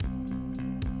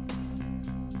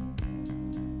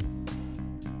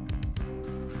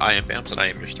I am Bams, and I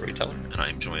am your storyteller, and I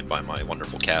am joined by my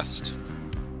wonderful cast.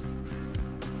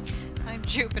 I'm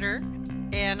Jupiter,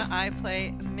 and I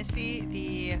play Missy,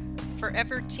 the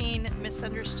forever teen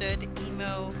misunderstood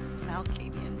emo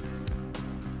Malkavian.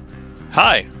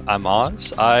 Hi, I'm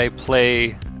Oz. I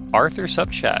play Arthur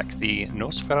Subchak, the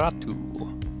Nosferatu.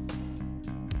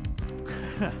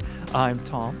 I'm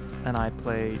Tom, and I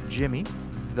play Jimmy,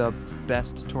 the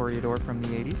best Toreador from the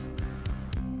 80s.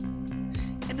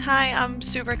 And hi, I'm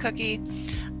Super Cookie.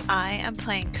 I am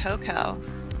playing Coco.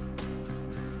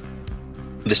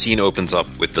 The scene opens up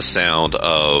with the sound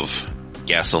of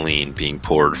gasoline being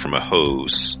poured from a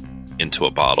hose into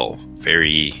a bottle,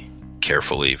 very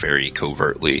carefully, very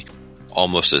covertly,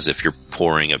 almost as if you're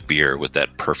pouring a beer with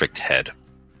that perfect head.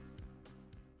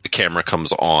 The camera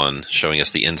comes on, showing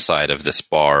us the inside of this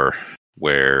bar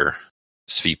where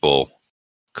Sveeple,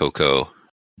 Coco,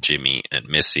 Jimmy, and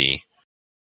Missy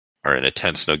are in a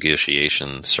tense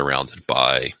negotiation surrounded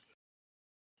by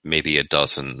maybe a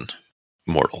dozen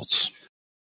mortals.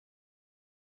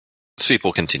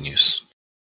 Sveeple continues.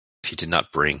 If you did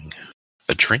not bring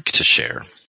a drink to share,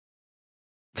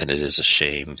 then it is a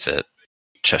shame that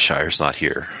Cheshire's not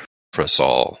here for us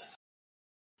all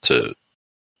to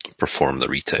perform the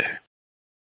rite.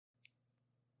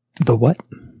 The what?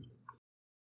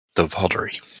 The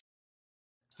Valdery.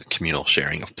 The communal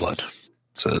sharing of blood.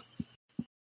 It's a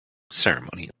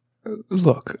ceremony.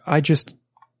 Look, I just...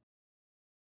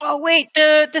 Oh, wait,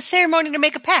 the ceremony to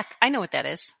make a pact. I know what that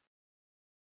is.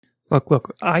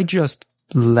 Look, I just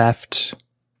left,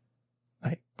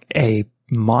 a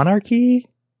monarchy?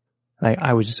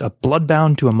 I was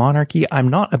bloodbound to a monarchy. I'm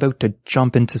not about to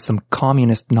jump into some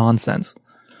communist nonsense.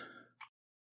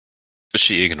 But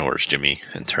she ignores Jimmy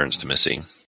and turns to Missy.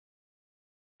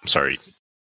 I'm sorry,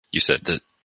 you said that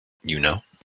you know?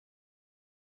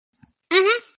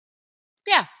 Mm-hmm.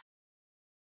 Yeah.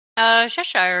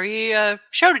 Cheshire, he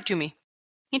showed it to me.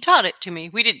 He taught it to me.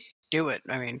 We didn't do it.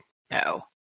 I mean, no.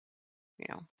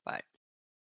 But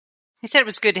he said it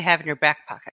was good to have in your back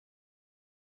pocket.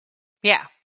 Yeah.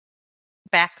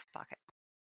 Back pocket.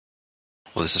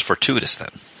 Well, this is fortuitous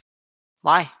then.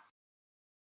 Why?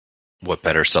 What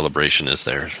better celebration is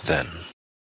there than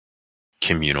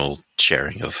communal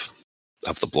sharing of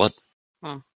the blood?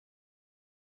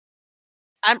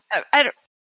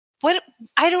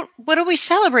 What are we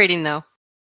celebrating though?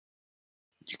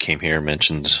 You came here and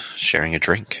mentioned sharing a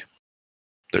drink.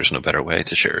 There's no better way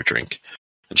to share a drink.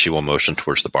 And she will motion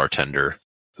towards the bartender,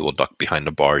 who will duck behind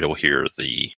the bar. You'll hear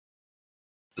the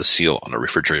seal on a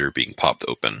refrigerator being popped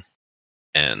open,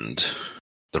 and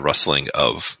the rustling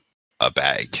of a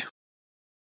bag,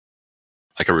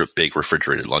 like a big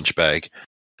refrigerated lunch bag,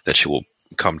 that she will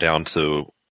come down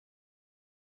to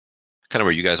kind of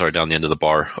where you guys are down the end of the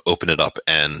bar, open it up,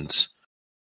 and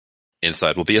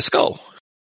inside will be a skull.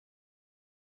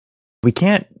 We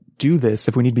can't do this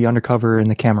if we need to be undercover in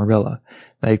the Camarilla.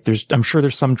 I'm sure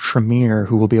there's some Tremere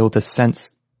who will be able to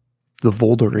sense the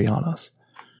Voldery on us.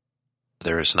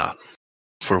 There is not,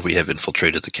 for we have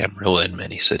infiltrated the Camarilla in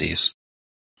many cities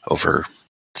over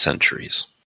centuries.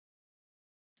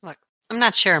 Look, I'm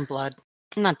not sharing blood.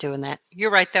 I'm not doing that.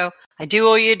 You're right, though. I do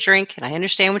owe you a drink, and I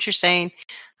understand what you're saying.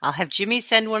 I'll have Jimmy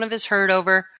send one of his herd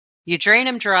over. You drain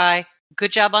him dry.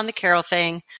 Good job on the Carol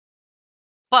thing.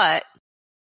 But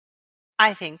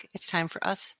I think it's time for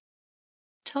us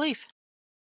to leave.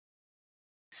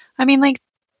 I mean,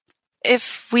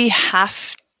 if we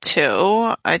have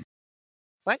to, I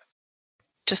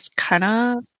just kind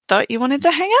of thought you wanted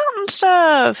to hang out and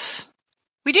stuff.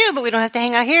 We do, but we don't have to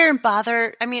hang out here and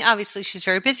bother. I mean, obviously she's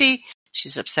very busy.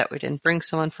 She's upset we didn't bring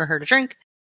someone for her to drink.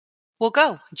 We'll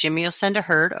go. Jimmy will send a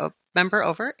herd member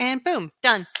over, and boom,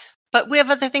 done. But we have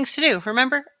other things to do.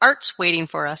 Remember, Art's waiting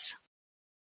for us.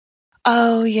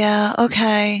 Oh, yeah,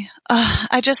 okay.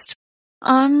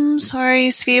 I'm sorry,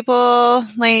 Sveeple.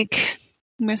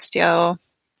 Missed you.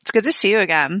 It's good to see you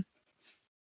again.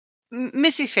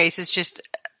 Missy's face is just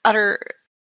utter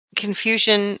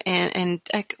confusion and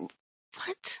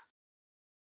what?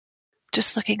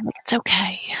 Just looking like it's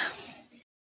okay.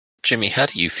 Jimmy, how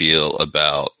do you feel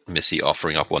about Missy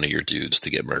offering up one of your dudes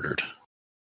to get murdered?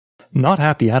 Not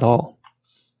happy at all.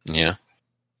 Yeah?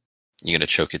 You gonna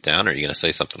choke it down, or are you gonna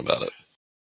say something about it?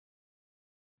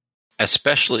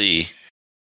 Especially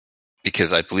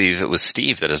because I believe it was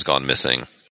Steve that has gone missing.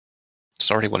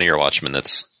 It's already one of your watchmen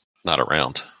that's not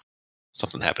around.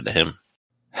 Something happened to him.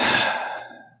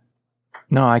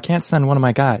 No, I can't send one of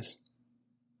my guys.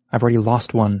 I've already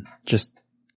lost one just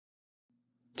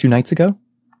 2 nights ago.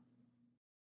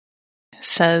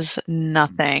 Says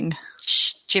nothing.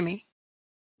 Shh, Jimmy.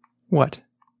 What?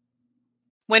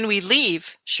 when we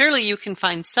leave, surely you can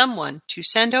find someone to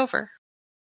send over.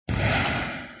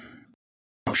 I'm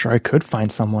sure I could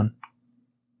find someone.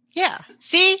 Yeah.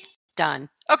 See? Done.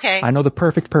 Okay. I know the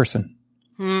perfect person.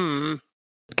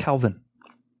 Calvin.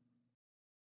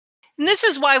 And this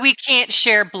is why we can't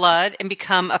share blood and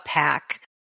become a pack,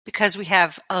 because we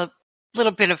have a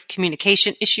little bit of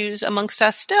communication issues amongst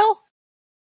us still.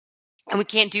 And we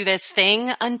can't do this thing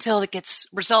until it gets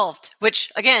resolved,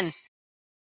 which, again,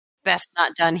 best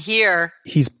not done here.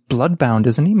 He's bloodbound,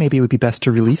 isn't he? Maybe it would be best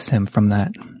to release him from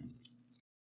that.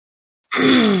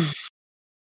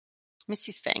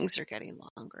 Missy's fangs are getting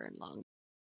longer and longer.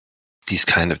 These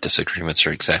kind of disagreements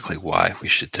are exactly why we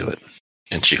should do it.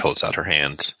 And she holds out her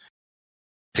hand,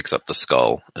 picks up the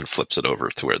skull, and flips it over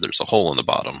to where there's a hole in the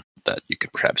bottom that you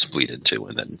could perhaps bleed into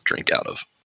and then drink out of.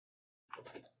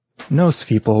 No,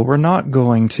 Sveeple, we're not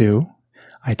going to.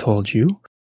 I told you.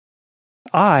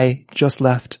 I just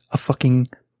left a fucking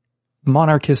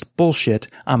monarchist bullshit.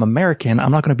 I'm American.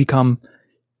 I'm not going to become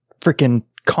freaking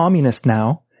communist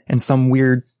now in some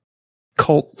weird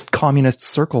cult communist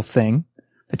circle thing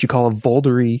that you call a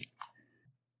Voldery.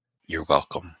 You're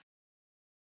welcome.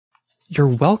 You're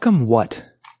welcome what?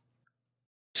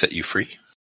 Set you free.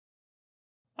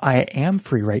 I am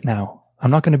free right now.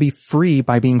 I'm not going to be free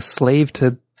by being slave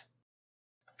to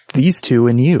these two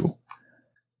and you.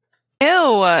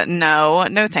 Ew,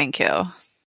 no, thank you.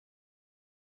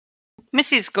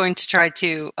 Missy's going to try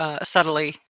to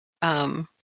subtly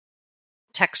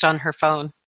text on her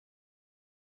phone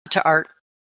to Art.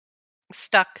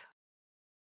 Stuck.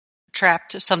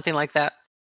 Trapped. Something like that.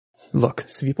 Look,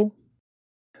 Sveeple,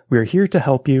 we're here to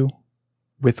help you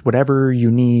with whatever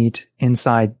you need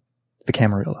inside the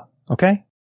Camarilla, okay?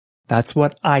 That's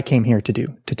what I came here to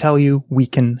do, to tell you we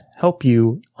can help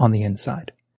you on the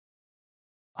inside.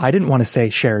 I didn't want to say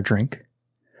share a drink.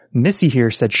 Missy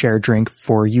here said share a drink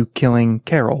for you killing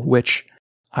Carol, which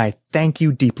I thank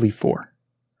you deeply for.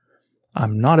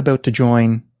 I'm not about to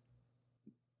join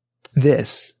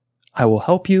this. I will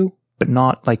help you, but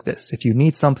not like this. If you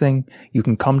need something, you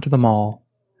can come to the mall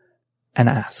and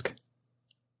ask.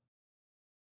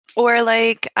 Or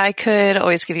like, I could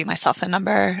always give you my cell phone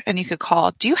number and you could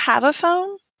call. Do you have a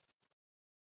phone?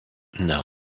 No.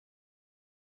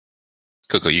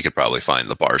 Coco, you could probably find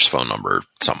the bar's phone number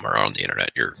somewhere on the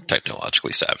internet. You're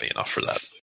technologically savvy enough for that.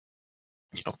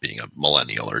 You know, being a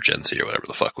millennial or Gen Z or whatever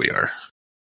the fuck we are.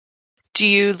 Do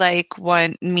you like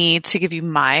want me to give you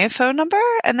my phone number?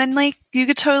 And then like, you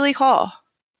could totally call.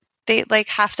 They like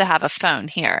have to have a phone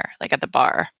here, like at the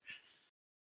bar.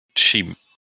 She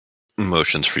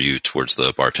motions for you towards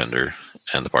the bartender,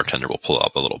 and the bartender will pull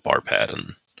up a little bar pad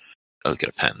and get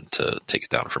a pen to take it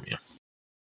down from you.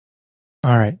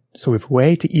 All right, so we have a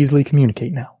way to easily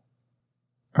communicate now.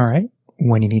 All right,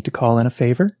 when you need to call in a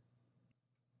favor,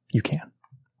 you can.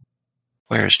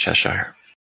 Where is Cheshire?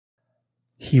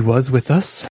 He was with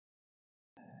us.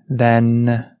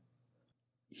 Then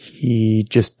he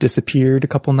just disappeared a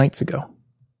couple nights ago.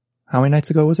 How many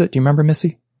nights ago was it? Do you remember,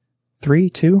 Missy? 3,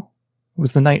 2? It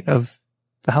was the night of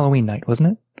the Halloween night,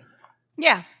 wasn't it?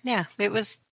 Yeah. It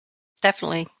was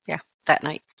definitely, that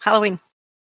night. Halloween.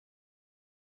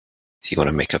 Do you want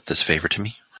to make up this favor to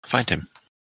me? Find him.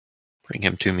 Bring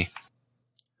him to me.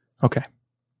 Okay.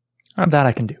 That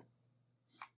I can do.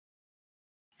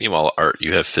 Meanwhile, Art,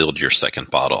 you have filled your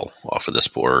second bottle off of this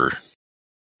poor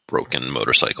broken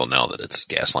motorcycle now that its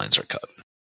gas lines are cut.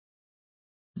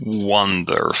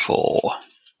 Wonderful.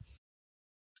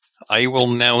 I will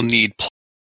now need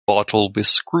bottle with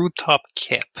screw top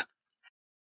cap.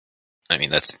 I mean,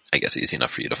 that's, I guess, easy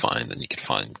enough for you to find. Then you could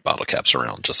find bottle caps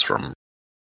around just from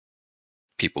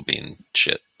people being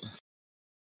shit.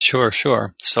 Sure.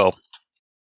 So,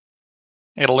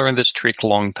 I learned this trick a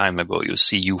long time ago. You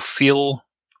see, you fill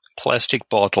plastic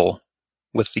bottle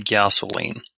with the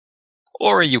gasoline.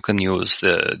 Or you can use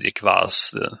the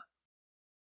kvass.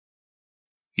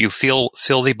 You fill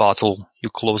the bottle, you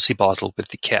close the bottle with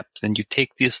the cap, then you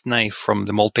take this knife from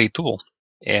the multi-tool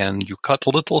and you cut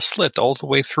a little slit all the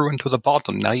way through into the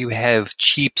bottom. Now you have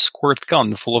cheap squirt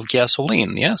gun full of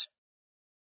gasoline, yes?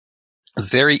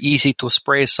 Very easy to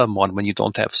spray someone when you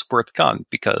don't have squirt gun,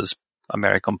 because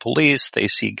American police, they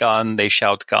see gun, they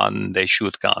shout gun, they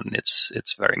shoot gun.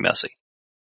 It's very messy.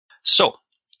 So,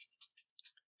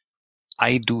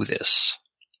 I do this.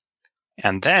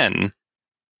 And then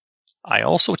I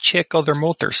also check other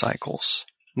motorcycles.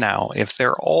 Now, if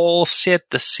they're all set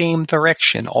the same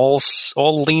direction, all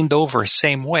leaned over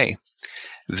same way,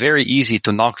 very easy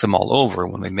to knock them all over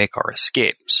when we make our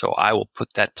escape. So I will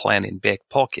put that plan in back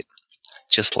pocket,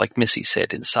 just like Missy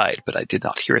said inside, but I did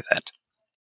not hear that.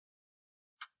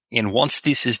 And once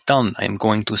this is done, I am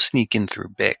going to sneak in through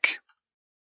back.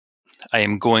 I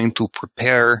am going to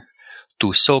prepare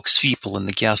to soak people in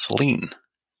the gasoline,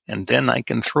 and then I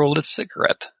can throw a lit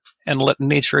cigarette and let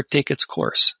nature take its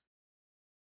course.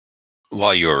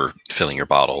 While you're filling your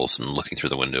bottles and looking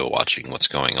through the window, watching what's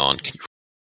going on, can you,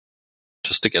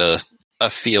 just to get a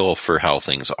feel for how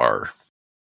things are.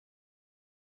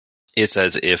 It's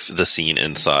as if the scene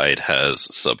inside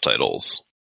has subtitles.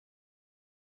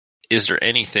 Is there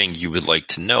anything you would like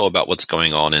to know about what's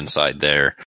going on inside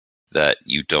there that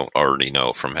you don't already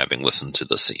know from having listened to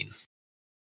the scene?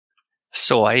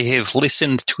 So I have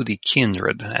listened to the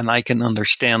kindred, and I can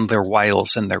understand their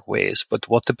wiles and their ways, but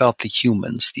what about the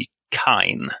humans, the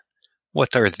kine?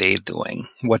 What are they doing?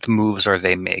 What moves are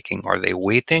they making? Are they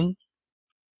waiting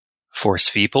for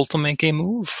people to make a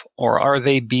move? Or are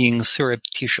they being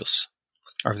surreptitious?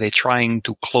 Are they trying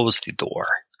to close the door?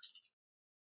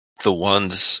 The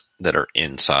ones that are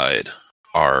inside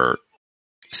are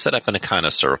set up in a kind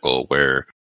of circle where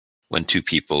when two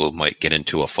people might get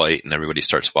into a fight and everybody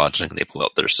starts watching, they pull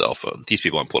out their cell phone. These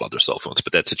people haven't pulled out their cell phones,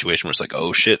 but that situation where it's like,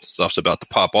 oh shit, stuff's about to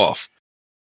pop off.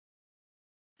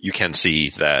 You can see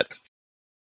that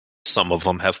some of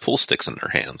them have pool sticks in their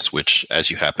hands, which,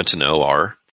 as you happen to know,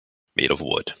 are made of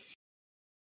wood.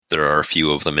 There are a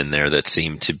few of them in there that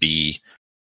seem to be,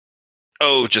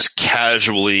 just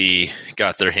casually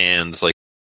got their hands like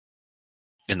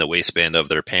in the waistband of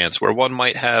their pants, where one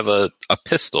might have a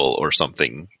pistol or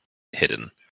something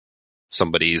hidden.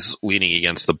 Somebody's leaning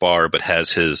against the bar but has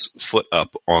his foot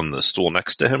up on the stool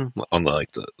next to him, on the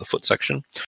foot section.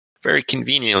 Very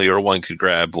conveniently, or one could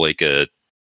grab like a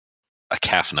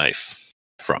calf knife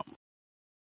from.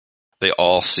 They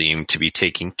all seem to be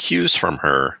taking cues from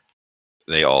her.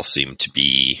 They all seem to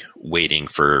be waiting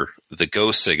for the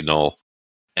go signal,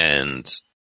 and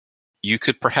you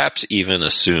could perhaps even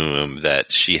assume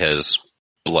that she has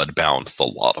blood-bound the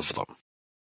lot of them.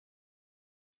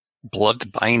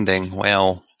 Blood binding,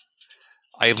 well,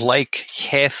 I like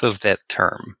half of that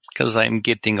term, because I'm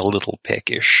getting a little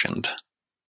peckish, and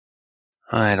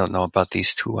I don't know about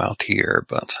these two out here,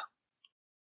 but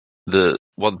The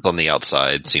ones on the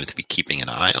outside seem to be keeping an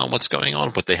eye on what's going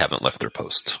on, but they haven't left their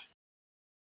post.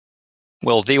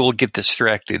 well, they will get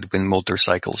distracted when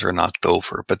motorcycles are knocked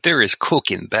over, but there is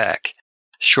cooking back.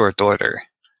 Short order.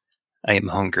 I am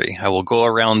hungry. I will go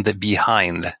around the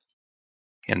behind,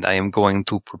 and I am going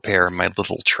to prepare my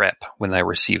little trap when I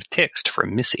receive text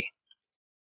from Missy.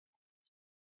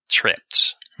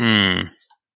 Traps.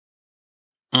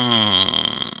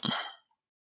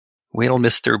 Well,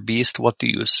 Mr. Beast, what do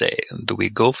you say? Do we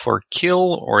go for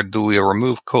kill, or do we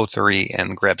remove coterie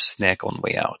and grab snack on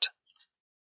way out?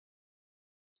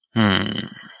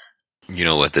 You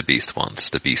know what the beast wants.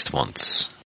 The beast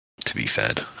wants to be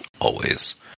fed,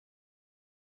 always.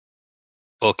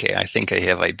 Okay, I think I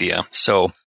have idea.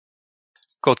 So,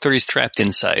 coterie's trapped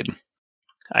inside.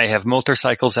 I have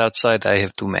motorcycles outside, I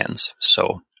have two mans.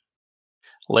 So,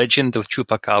 Legend of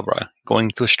Chupacabra,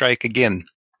 going to strike again.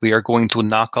 We are going to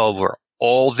knock over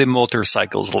all the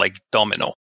motorcycles like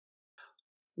domino.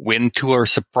 When two are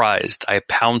surprised, I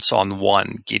pounce on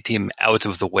one, get him out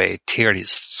of the way, tear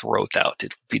his throat out.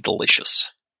 It will be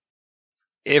delicious.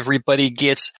 Everybody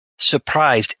gets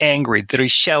surprised, angry, there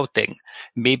is shouting.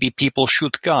 Maybe people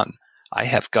shoot gun. I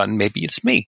have gun, maybe it's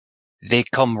me. They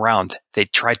come round, they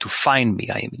try to find me.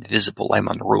 I am invisible, I'm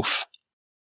on the roof.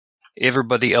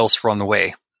 Everybody else run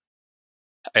away.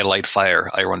 I light fire,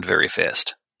 I run very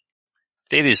fast.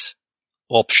 That is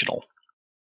optional.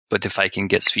 But if I can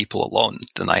get people alone,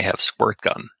 then I have squirt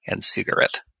gun and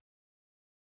cigarette.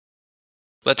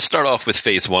 Let's start off with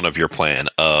phase one of your plan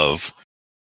of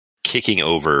kicking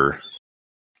over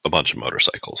a bunch of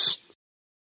motorcycles.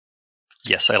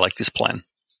 Yes, I like this plan.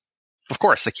 Of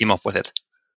course, I came up with it.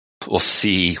 We'll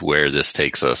see where this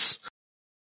takes us.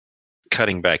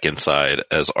 Cutting back inside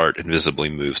as Art invisibly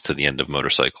moves to the end of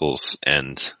motorcycles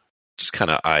and just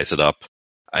kind of eyes it up.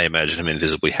 I imagine him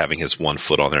invisibly having his one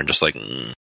foot on there and just like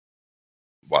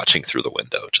watching through the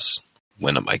window. Just,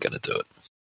 when am I going to do it?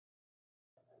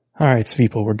 All right, so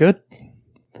people, we're good.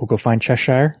 We'll go find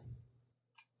Cheshire,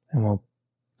 and we'll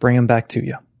bring him back to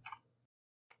you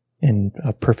in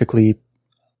a perfectly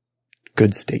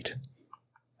good state.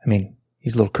 I mean,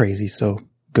 he's a little crazy, so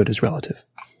good is relative.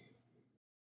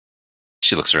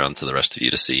 She looks around to the rest of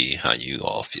you to see how you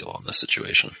all feel on this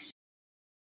situation.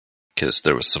 Because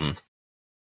there was some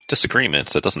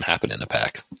disagreements that doesn't happen in a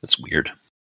pack. It's weird.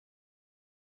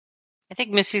 I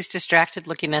think Missy's distracted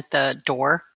looking at the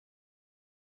door.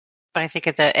 But I think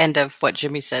at the end of what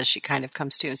Jimmy says, she kind of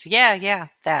comes to and says, yeah,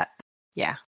 that.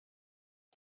 Yeah.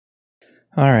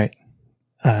 All right.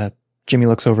 Jimmy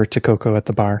looks over to Coco at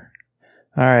the bar.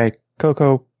 All right,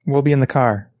 Coco, we'll be in the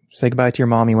car. Say goodbye to your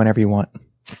mommy whenever you want.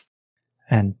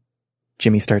 And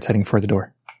Jimmy starts heading for the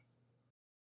door.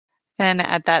 And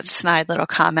at that snide little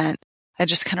comment, I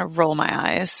just kind of roll my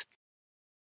eyes.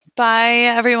 Bye,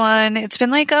 everyone. It's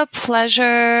been like a pleasure.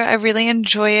 I really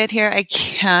enjoy it here. I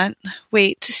can't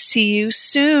wait to see you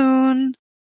soon.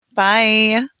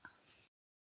 Bye.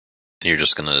 You're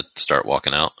just going to start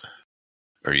walking out?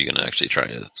 Or are you going to actually try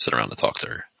to sit around and talk to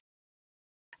her?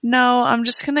 No, I'm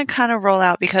just going to kind of roll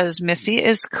out because Missy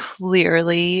is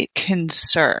clearly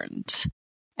concerned.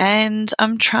 And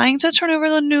I'm trying to turn over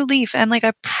the new leaf. And like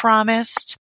I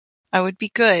promised I would be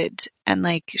good. And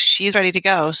like she's ready to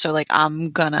go. So like I'm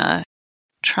going to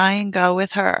try and go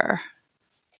with her.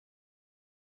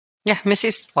 Yeah,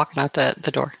 Missy's walking out the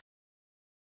door.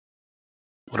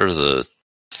 What are the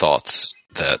thoughts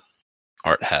that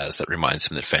Art has that reminds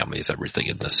him that family is everything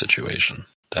in this situation?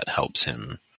 That helps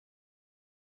him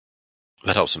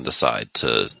decide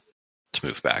to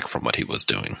move back from what he was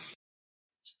doing.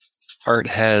 Art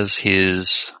has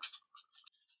his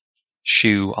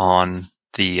shoe on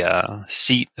the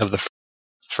seat of the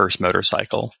first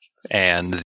motorcycle,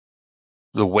 and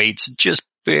the weight's just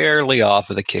barely off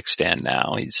of the kickstand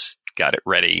now. He's got it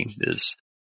ready. His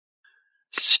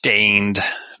stained,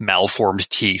 malformed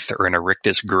teeth are in a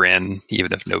rictus grin,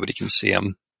 even if nobody can see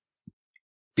him.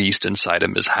 Beast inside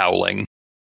him is howling,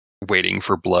 waiting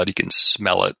for blood. He can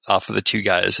smell it off of the two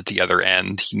guys at the other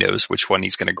end. He knows which one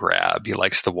he's going to grab. He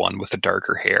likes the one with the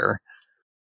darker hair.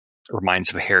 It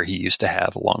reminds him of hair he used to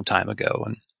have a long time ago.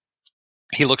 And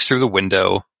he looks through the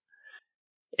window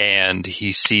and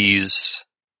he sees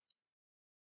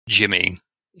Jimmy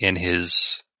in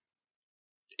his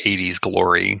 80s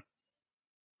glory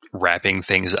wrapping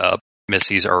things up.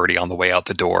 Missy's already on the way out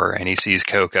the door, and he sees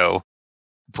Coco,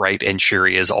 bright and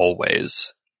cheery as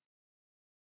always,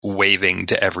 waving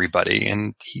to everybody,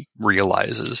 and he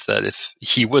realizes that if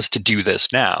he was to do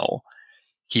this now,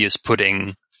 he is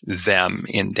putting them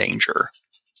in danger.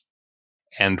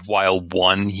 And while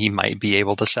one he might be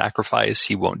able to sacrifice,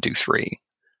 he won't do three.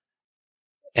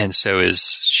 And so his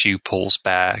shoe pulls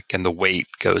back and the weight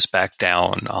goes back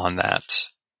down on that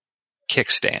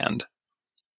kickstand.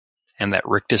 And that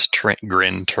rictus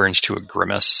grin turns to a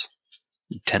grimace.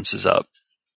 He tenses up.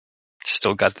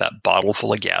 Still got that bottle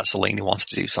full of gasoline he wants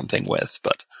to do something with,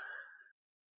 but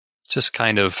just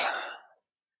kind of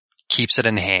keeps it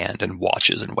in hand and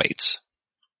watches and waits.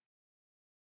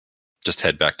 Just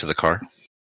head back to the car?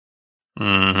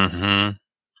 Mm-hmm.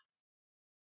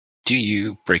 Do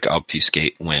you break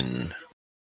obfuscate when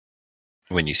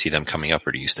you see them coming up,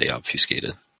 or do you stay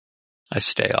obfuscated? I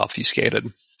stay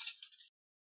obfuscated.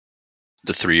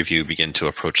 The three of you begin to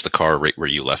approach the car right where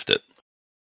you left it.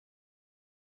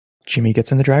 Jimmy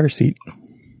gets in the driver's seat.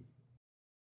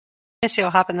 Missy will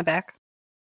hop in the back.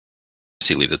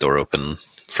 So you leave the door open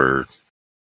for...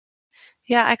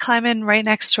 Yeah, I climb in right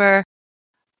next to her.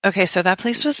 Okay, so that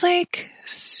place was like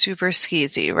super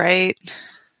skeezy, right?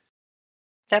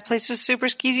 That place was super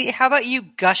skeezy. How about you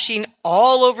gushing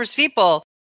all over people?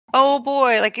 Oh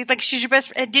boy, like she's your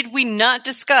best friend. Did we not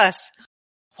discuss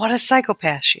what a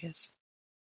psychopath she is?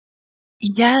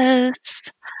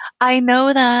 Yes, I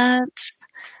know that.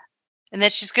 And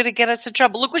that she's going to get us in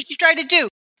trouble. Look what she tried to do.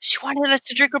 She wanted us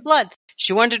to drink her blood.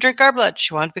 She wanted to drink our blood.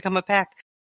 She wanted to become a pack.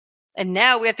 And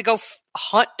now we have to go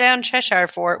hunt down Cheshire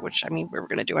for it, which, I mean, we were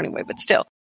going to do anyway, but still.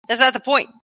 That's not the point.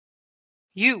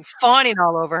 You fawning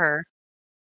all over her.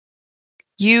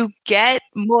 You get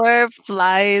more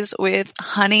flies with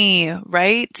honey,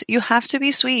 right? You have to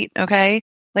be sweet, okay?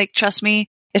 Like, trust me,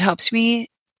 it helps me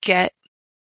get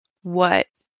what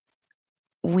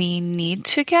we need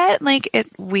to get. Like,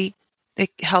 it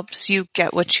helps you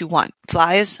get what you want.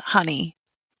 Flies, honey,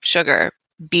 sugar,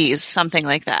 bees, something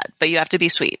like that. But you have to be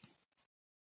sweet.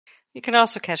 You can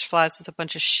also catch flies with a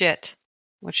bunch of shit,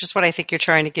 which is what I think you're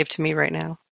trying to give to me right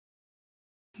now.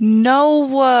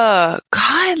 No,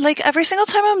 God, like every single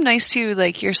time I'm nice to you,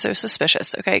 like you're so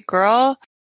suspicious. Okay, girl,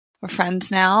 we're friends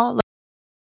now. Like,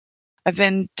 I've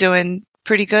been doing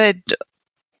pretty good,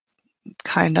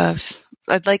 kind of.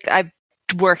 I'm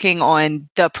working on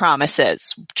the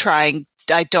promises, trying.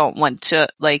 I don't want to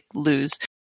like lose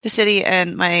the city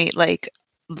and my like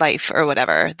life or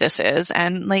whatever this is,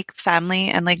 and like family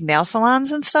and like nail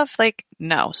salons and stuff. Like,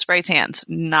 no, spray tans,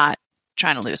 not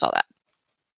trying to lose all that.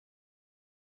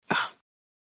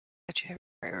 Get your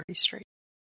priorities straight.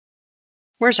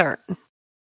 Where's Art?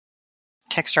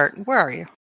 Text Art. Where are you?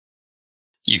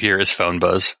 You hear his phone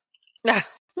buzz.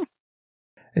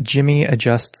 Jimmy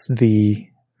adjusts the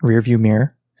rearview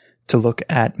mirror to look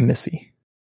at Missy.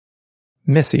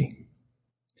 Missy,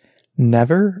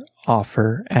 never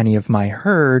offer any of my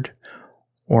herd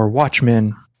or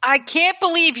watchmen. I can't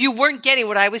believe you weren't getting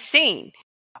what I was saying.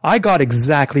 I got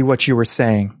exactly what you were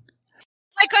saying.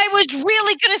 Like I was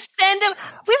really going to send them.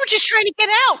 We were just trying to get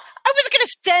out. I wasn't going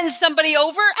to send somebody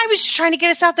over. I was just trying to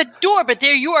get us out the door. But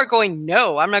there you are going,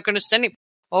 no, I'm not going to send him.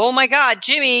 Oh my God,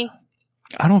 Jimmy.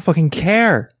 I don't fucking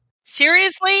care.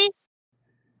 Seriously?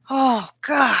 Oh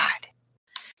God.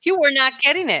 You were not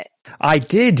getting it. I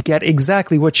did get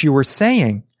exactly what you were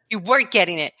saying. You weren't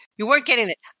getting it. You weren't getting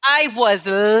it. I was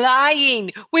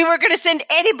lying. We were going to send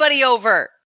anybody over.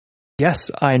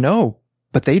 Yes, I know.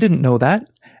 But they didn't know that.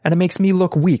 And it makes me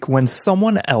look weak when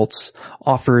someone else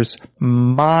offers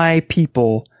my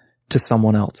people to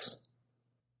someone else.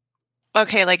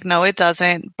 Okay, like, no, it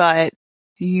doesn't, but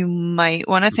you might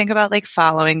want to think about, like,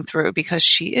 following through because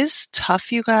she is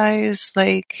tough, you guys.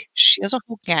 Like, she has a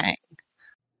whole gang.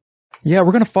 Yeah,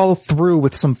 we're going to follow through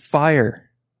with some fire.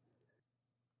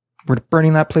 We're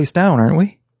burning that place down, aren't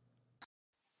we?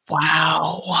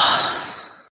 Wow.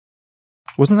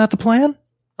 Wasn't that the plan?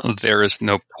 There is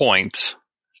no point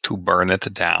to burn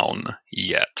it down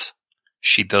yet.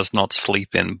 She does not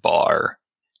sleep in bar.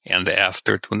 And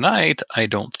after tonight, I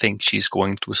don't think she's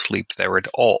going to sleep there at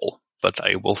all, but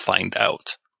I will find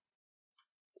out.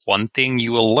 One thing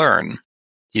you will learn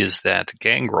is that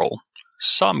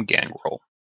some gangrel,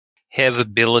 have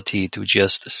ability to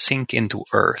just sink into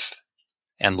earth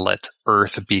and let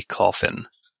earth be coffin,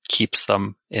 keeps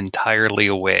them entirely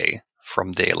away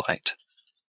from daylight.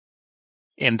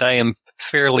 And I am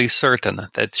fairly certain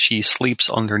that she sleeps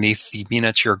underneath the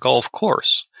miniature golf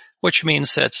course, which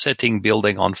means that setting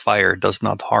building on fire does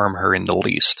not harm her in the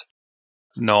least.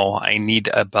 No, I need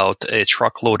about a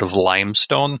truckload of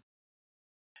limestone.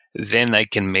 Then I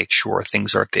can make sure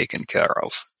things are taken care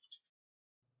of.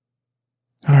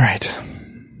 All right.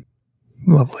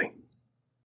 Lovely.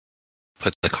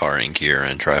 Put the car in gear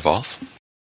and drive off.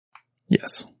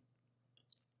 Yes.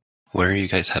 Where are you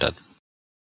guys headed?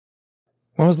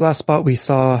 When was the last spot we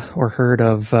saw or heard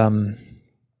of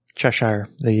Cheshire,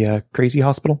 the crazy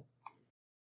hospital?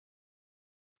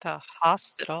 The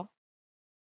hospital.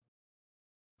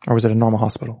 Or was it a normal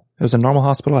hospital? It was a normal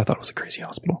hospital? I thought it was a crazy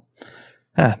hospital.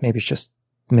 Maybe it's just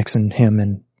mixing him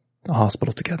and a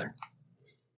hospital together.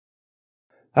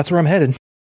 That's where I'm headed.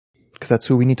 Because that's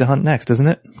who we need to hunt next, isn't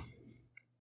it?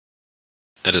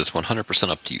 It is 100%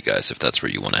 up to you guys if that's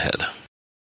where you want to head.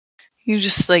 You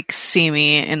just, like, see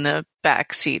me in the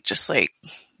back seat, just, like,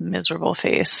 miserable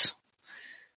face.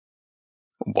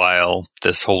 While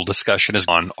this whole discussion is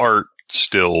on, Art,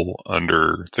 still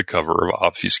under the cover of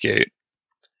Obfuscate,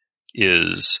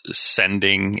 is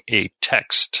sending a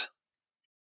text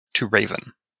to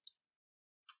Raven.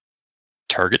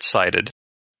 Target sighted.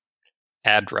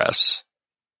 Address.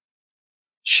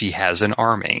 She has an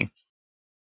army.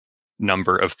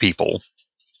 Number of people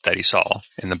that he saw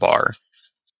in the bar.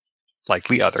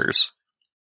 Likely others.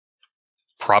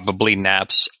 Probably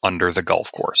naps under the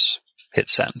golf course. Hit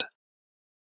send.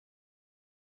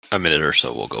 A minute or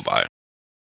so will go by.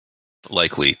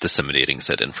 Likely disseminating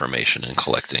said information and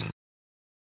collecting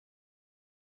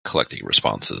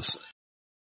responses.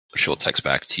 She'll text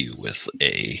back to you with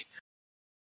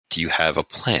do you have a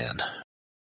plan?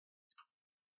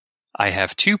 I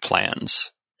have 2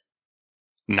 plans.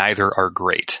 Neither are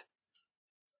great.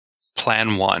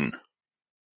 Plan 1.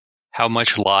 How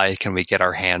much lie can we get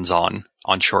our hands on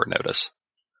short notice?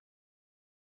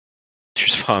 She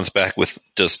responds back with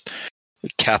just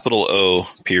capital O,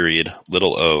 period,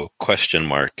 little o, question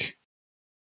mark.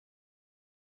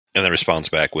 And then responds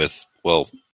back with, well,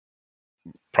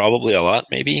 probably a lot,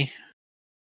 maybe?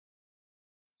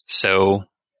 So,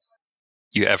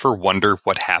 you ever wonder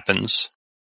what happens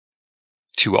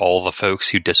to all the folks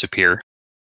who disappear?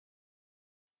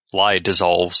 Lie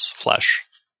dissolves flesh.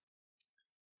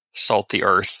 Salt the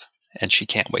earth, and she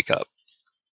can't wake up.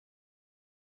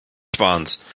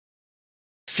 Responds,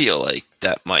 feel like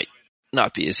that might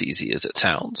not be as easy as it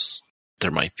sounds.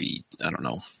 There might be, I don't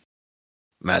know,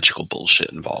 magical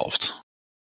bullshit involved.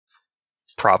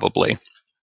 Probably.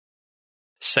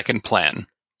 Second plan, :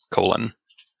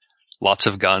 lots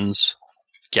of guns,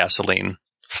 gasoline,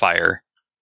 fire,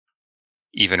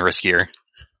 even riskier.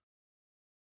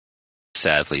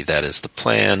 Sadly, that is the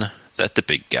plan that the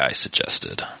big guy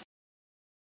suggested.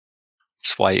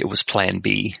 That's why it was plan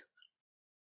B.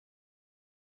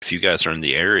 If you guys are in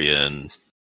the area and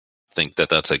think that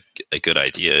that's a good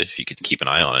idea, if you could keep an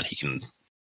eye on it, he can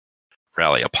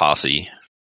rally a posse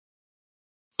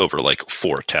over like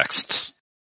 4 texts.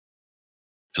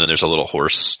 And then there's a little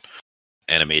horse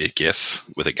animated GIF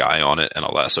with a guy on it and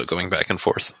a lasso going back and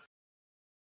forth.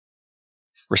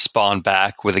 respond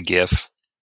back with a GIF.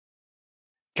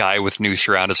 Guy with noose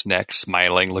around his neck,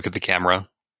 smiling, look at the camera.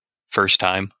 First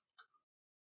time.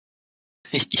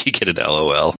 You get an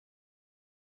LOL.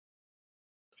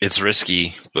 It's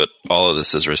risky, but all of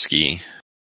this is risky.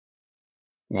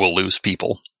 We'll lose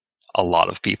people. A lot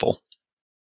of people.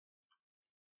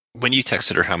 When you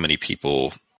texted her how many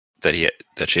people that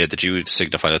she had, did you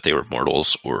signify that they were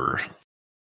mortals or?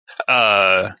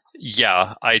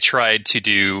 Yeah, I tried to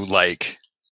do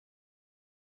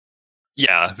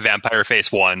vampire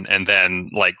face 1 and then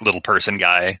little person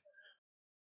guy.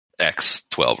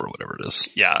 X12 or whatever it is.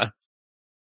 Yeah.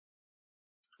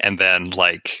 And then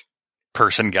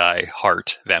person guy,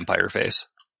 heart, vampire face.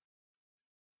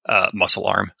 Muscle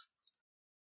arm.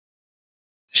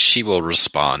 She will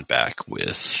respond back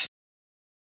with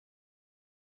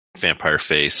vampire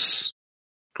face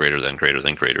greater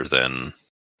than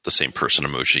the same person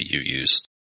emoji you used.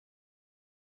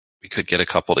 We could get a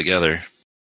couple together.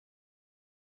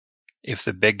 If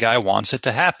the big guy wants it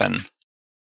to happen,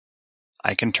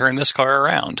 I can turn this car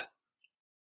around.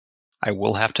 I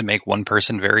will have to make one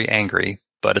person very angry,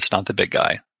 but it's not the big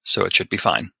guy, so it should be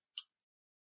fine.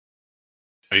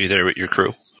 Are you there with your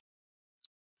crew?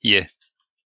 Yeah.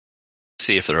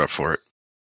 See if they're up for it.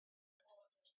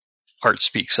 Hart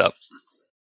speaks up.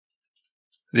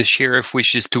 The sheriff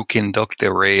wishes to conduct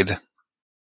a raid.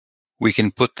 We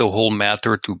can put the whole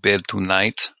matter to bed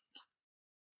tonight.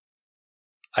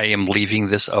 I am leaving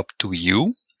this up to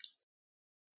you.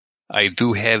 I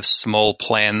do have small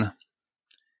plan.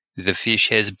 The fish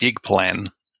has big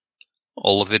plan.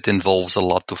 All of it involves a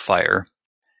lot of fire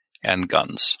and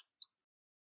guns.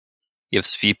 If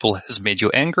Sveeple has made you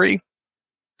angry,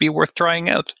 be worth trying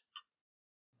out.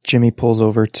 Jimmy pulls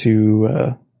over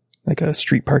to a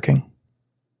street parking.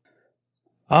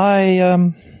 I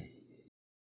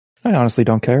honestly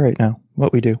don't care right now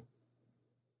what we do.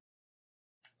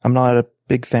 I'm not a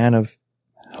big fan of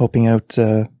helping out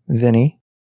Vinny.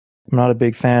 I'm not a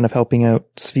big fan of helping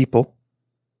out Sveeple.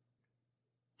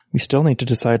 We still need to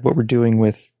decide what we're doing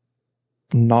with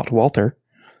not Walter.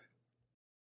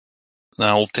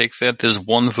 I'll take that as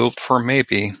one vote for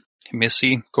maybe.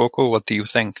 Missy, Coco, what do you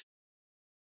think?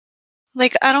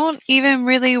 I don't even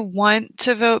really want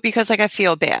to vote because, I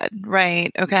feel bad,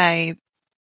 right? Okay.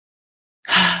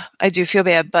 I do feel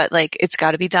bad, but, it's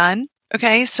gotta be done.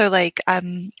 Okay. So, I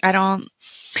don't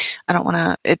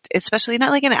want to, especially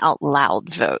not an out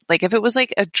loud vote. If it was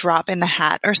a drop in the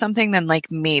hat or something, then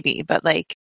maybe, but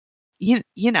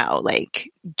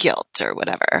guilt or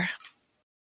whatever.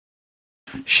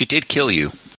 She did kill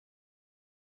you.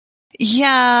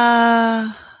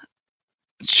 Yeah.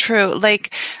 True.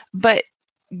 But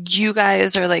you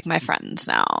guys are my friends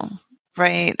now,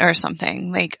 right? Or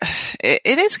something. It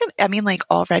is gonna,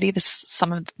 already this is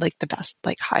some of the best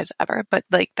highs ever, but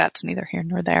that's neither here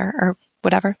nor there or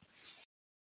whatever.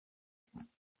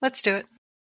 Let's do it.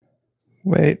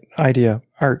 Wait, idea.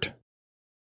 Art.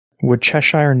 Would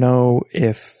Cheshire know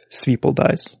if Sveeple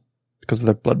dies because of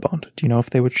their blood bond? Do you know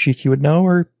if he would know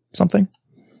or something?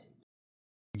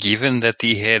 Given that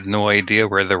he had no idea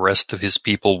where the rest of his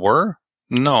people were,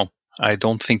 no, I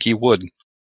don't think he would.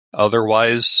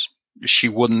 Otherwise, she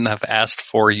wouldn't have asked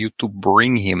for you to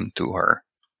bring him to her.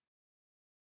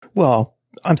 Well,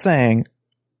 I'm saying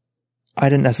I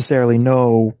didn't necessarily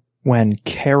know when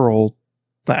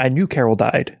I knew Carol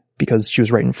died because she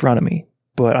was right in front of me,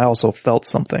 but I also felt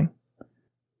something.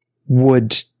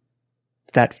 Would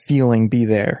that feeling be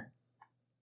there?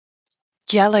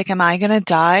 Yeah, am I gonna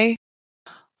die?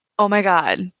 Oh my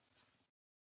god.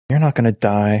 You're not gonna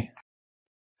die.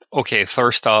 Okay,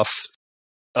 first off,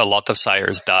 a lot of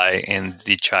sires die and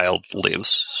the child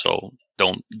lives, so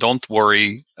don't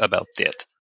worry about that.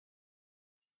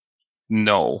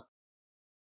 No,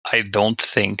 I don't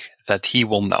think that he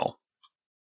will know.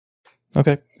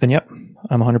 Okay, then yep,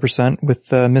 I'm 100%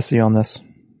 with Missy on this.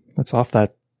 Let's off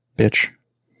that bitch.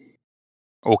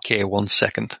 Okay, 1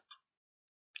 second.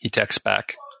 He texts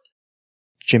back.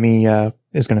 Jimmy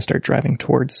is going to start driving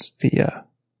towards the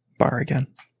bar again.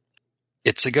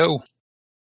 It's a go.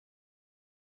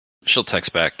 She'll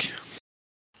text back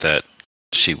that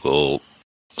she will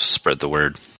spread the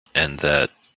word and that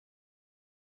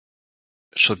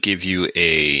she'll give you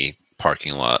a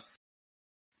parking lot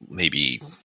maybe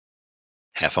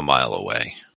half a mile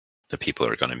away that people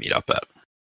are going to meet up at.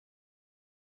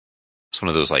 It's one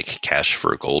of those cash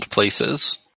for gold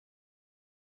places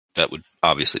that would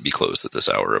obviously be closed at this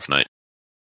hour of night.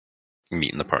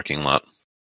 Meet in the parking lot.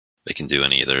 They can do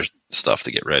any of their stuff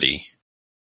to get ready.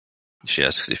 She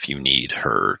asks if you need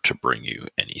her to bring you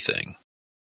anything.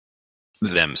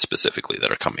 Them specifically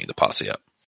that are coming to posse up.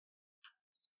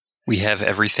 We have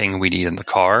everything we need in the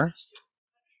car.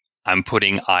 I'm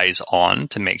putting eyes on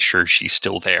to make sure she's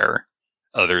still there.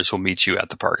 Others will meet you at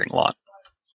the parking lot.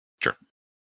 Sure.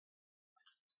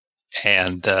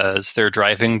 And as they're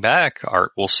driving back,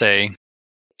 Art will say,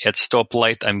 at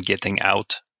stoplight, I'm getting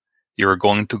out. You're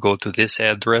going to go to this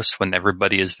address. When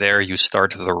everybody is there, you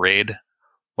start the raid.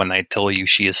 When I tell you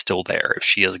she is still there, if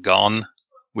she is gone,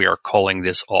 we are calling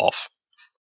this off.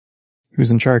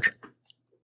 Who's in charge?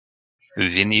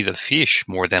 Vinny the fish,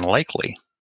 more than likely.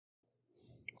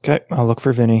 Okay, I'll look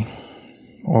for Vinny.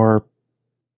 Or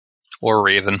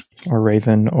Raven. Or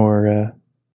Raven, or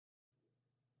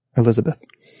Elizabeth.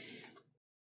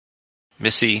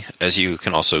 Missy, as you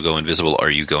can also go invisible, are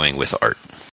you going with Art?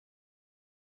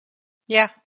 Yeah.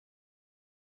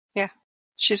 Yeah.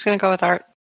 She's going to go with Art.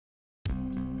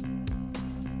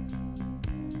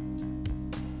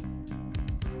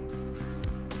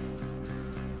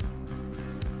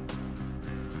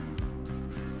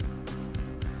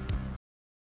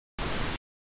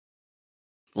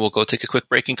 We'll go take a quick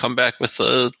break and come back with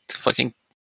a fucking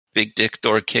big dick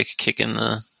door kicking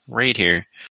the raid here.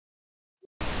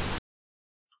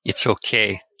 It's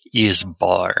okay. Is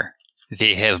bar.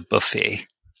 They have buffet.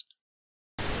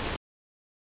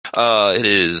 It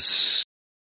is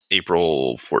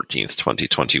April 14th,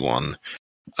 2021.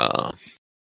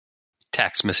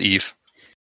 Taxmas Eve.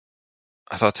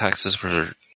 I thought taxes were...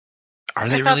 Are I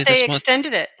they thought really they this month?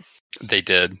 extended it. They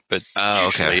did, but Oh,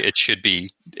 usually okay. it should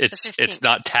be. It's 15th.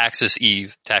 not Taxmas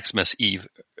Eve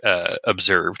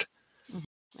observed.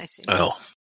 I see. Oh,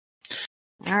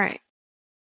 All right.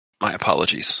 my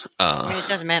apologies. I mean, it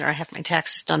doesn't matter. I have my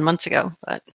taxes done months ago,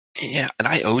 but Yeah, and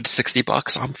I owed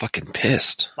 $60. I'm fucking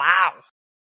pissed. wow.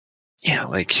 Yeah,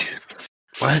 like,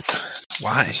 what?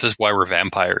 Why? This is why we're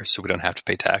vampires, so we don't have to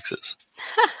pay taxes.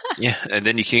 Yeah, and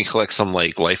then you can collect some,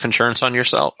 like, life insurance on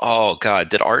yourself. Oh, God,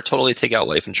 did Art totally take out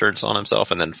life insurance on himself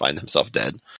and then find himself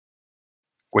dead?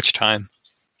 Which time?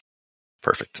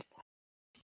 Perfect.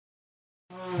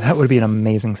 That would be an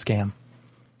amazing scam.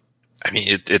 I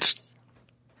mean, it's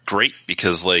great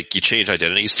because, like, you change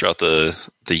identities throughout the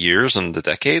years and the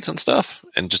decades and stuff,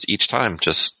 and just each time,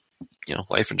 just, you know,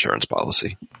 life insurance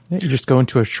policy. Yeah, you just go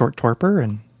into a short torpor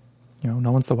and,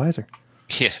 no one's the wiser.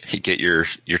 Yeah, you get your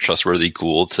trustworthy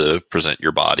ghoul to present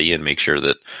your body and make sure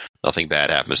that nothing bad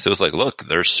happens to us. Like, look,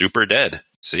 they're super dead.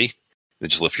 See? They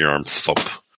just lift your arm, thump.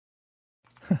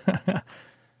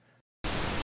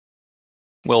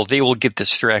 Well, they will get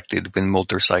distracted when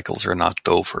motorcycles are knocked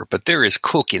over, but there is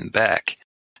cooking back.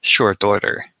 Short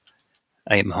order.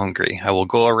 I am hungry. I will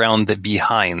go around the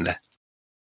behind,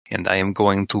 and I am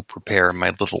going to prepare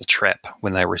my little trap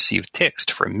when I receive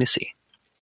text from Missy.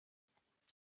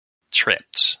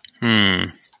 Traps.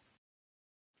 Well,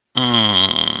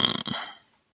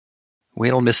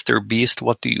 Mr. Beast,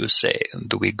 what do you say?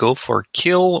 Do we go for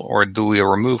kill, or do we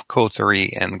remove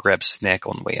coterie and grab snack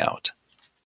on way out?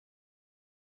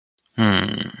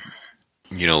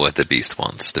 You know what the beast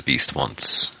wants? The beast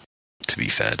wants to be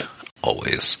fed,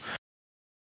 always.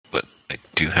 But I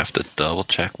do have to double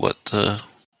check what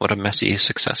a messy,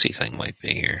 successy thing might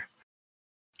be here.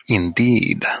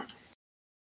 Indeed.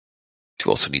 You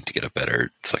also need to get a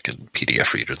better fucking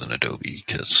PDF reader than Adobe,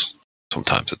 because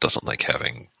sometimes it doesn't like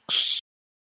having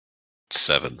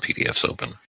 7 PDFs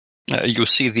open. You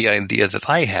see the idea that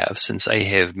I have, since I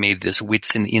have made this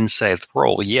wits and insight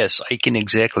roll. Yes, I can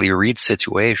exactly read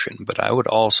situation, but I would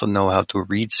also know how to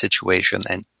read situation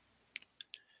and,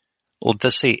 well,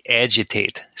 let's say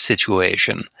agitate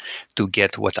situation to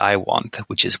get what I want,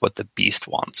 which is what the beast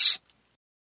wants.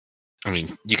 I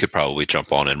mean, you could probably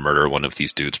jump on and murder one of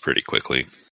these dudes pretty quickly.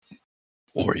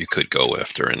 Or you could go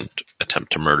after and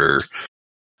attempt to murder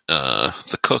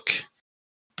the cook.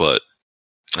 But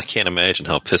I can't imagine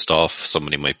how pissed off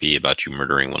somebody might be about you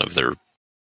murdering one of their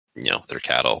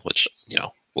cattle, which,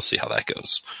 we'll see how that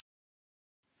goes.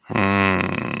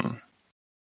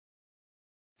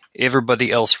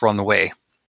 Everybody else run away.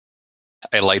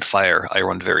 I light fire. I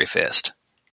run very fast.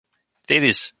 That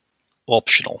is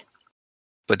optional.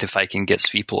 But if I can get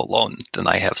people alone, then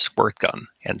I have squirt gun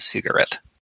and cigarette.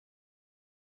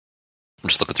 I'm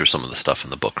just looking through some of the stuff in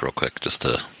the book real quick, just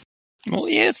to... Well,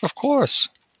 yes, of course.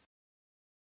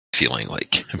 Feeling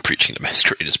like preaching to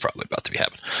masquerade is probably about to be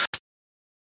happening.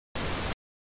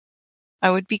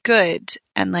 I would be good.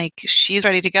 And like, she's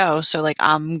ready to go. So like,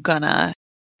 I'm gonna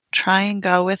try and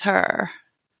go with her.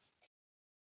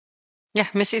 Yeah,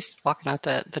 Missy's walking out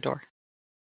the door.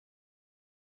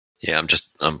 Yeah,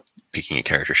 I'm peeking at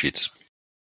character sheets.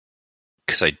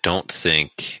 Because I don't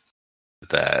think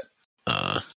that,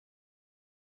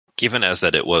 given as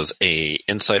that it was a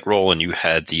insight roll and you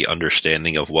had the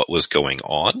understanding of what was going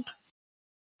on,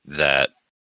 that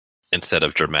instead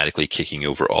of dramatically kicking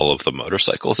over all of the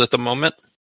motorcycles at the moment,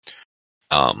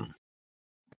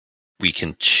 we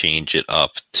can change it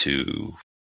up to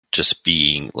just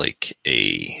being like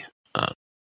a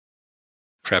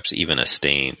perhaps even a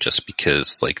stain, just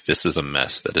because like this is a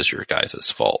mess that is your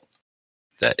guys' fault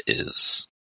that is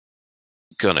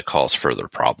going to cause further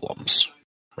problems,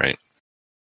 right?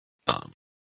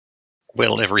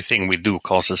 Well, everything we do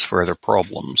causes further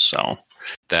problems, so...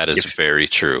 That is very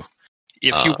true.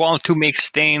 If you want to make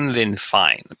stain, then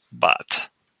fine, but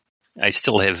I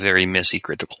still have very messy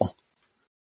critical.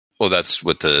 Well, that's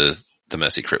what the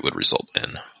messy crit would result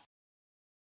in,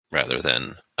 rather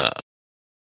than...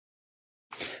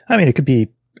 I mean, it could be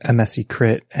a messy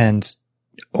crit and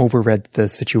overread the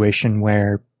situation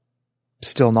where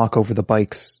still knock over the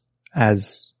bikes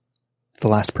as the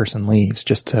last person leaves,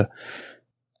 just to,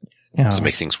 to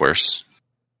make things worse.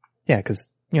 Yeah, because,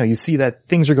 you see that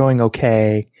things are going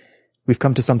okay. We've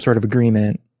come to some sort of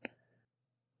agreement,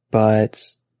 but,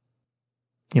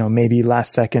 maybe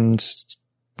last second,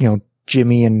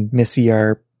 Jimmy and Missy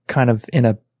are kind of in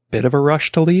a bit of a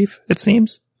rush to leave, it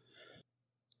seems.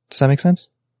 Does that make sense?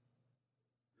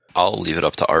 I'll leave it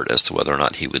up to Art as to whether or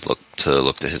not he would look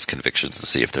to his convictions and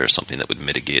see if there's something that would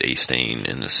mitigate a stain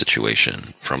in this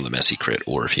situation from the messy crit,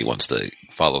 or if he wants to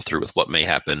follow through with what may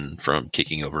happen from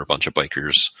kicking over a bunch of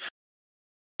bikers'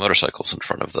 motorcycles in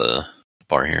front of the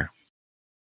bar here.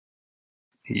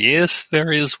 Yes,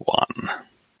 there is one.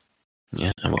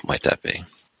 Yeah, and what might that be?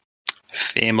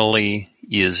 Family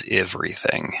is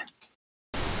everything.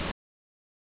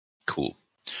 Cool.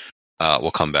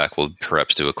 We'll come back. We'll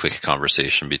perhaps do a quick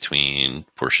conversation between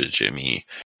Portia, Jimmy,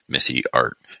 Missy,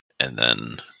 Art, and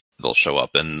then they'll show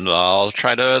up, and I'll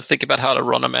try to think about how to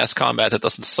run a mass combat that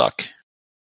doesn't suck.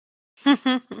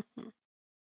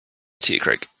 See you,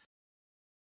 Craig.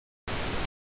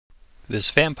 This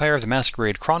Vampire the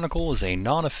Masquerade Chronicle is a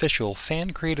non-official,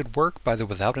 fan-created work by the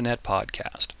Without a Net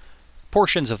podcast.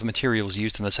 Portions of the materials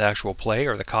used in this actual play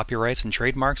are the copyrights and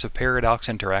trademarks of Paradox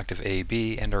Interactive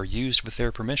AB and are used with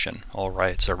their permission. All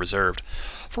rights are reserved.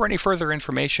 For any further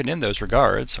information in those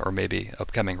regards, or maybe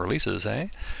upcoming releases,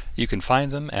 you can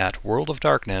find them at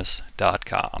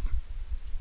worldofdarkness.com.